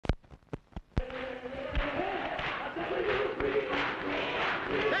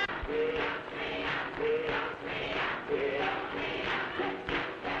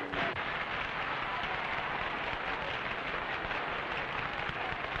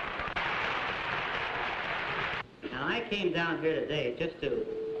I came down here today just to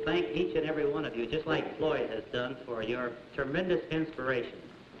thank each and every one of you, just like Floyd has done, for your tremendous inspiration.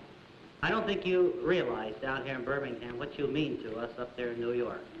 I don't think you realize down here in Birmingham what you mean to us up there in New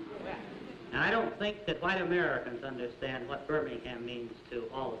York. And I don't think that white Americans understand what Birmingham means to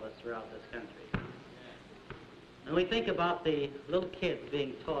all of us throughout this country. And we think about the little kids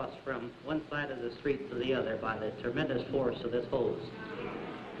being tossed from one side of the street to the other by the tremendous force of this hose.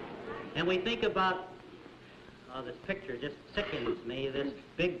 And we think about, this picture just sickens me, this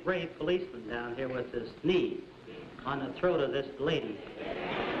big brave policeman down here with his knee on the throat of this lady.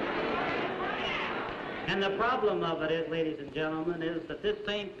 And the problem of it is, ladies and gentlemen, is that this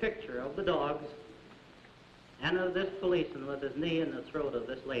same picture of the dogs and of this policeman with his knee in the throat of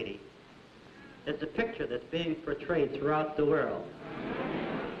this lady is a picture that's being portrayed throughout the world.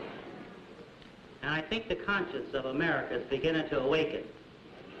 And I think the conscience of America is beginning to awaken.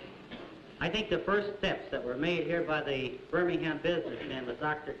 I think the first steps that were made here by the Birmingham businessmen with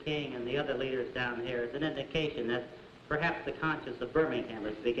Dr. King and the other leaders down here is an indication that perhaps the conscience of Birmingham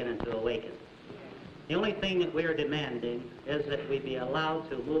is beginning to awaken. The only thing that we are demanding is that we be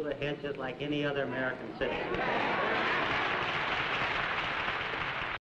allowed to move ahead just like any other American citizen.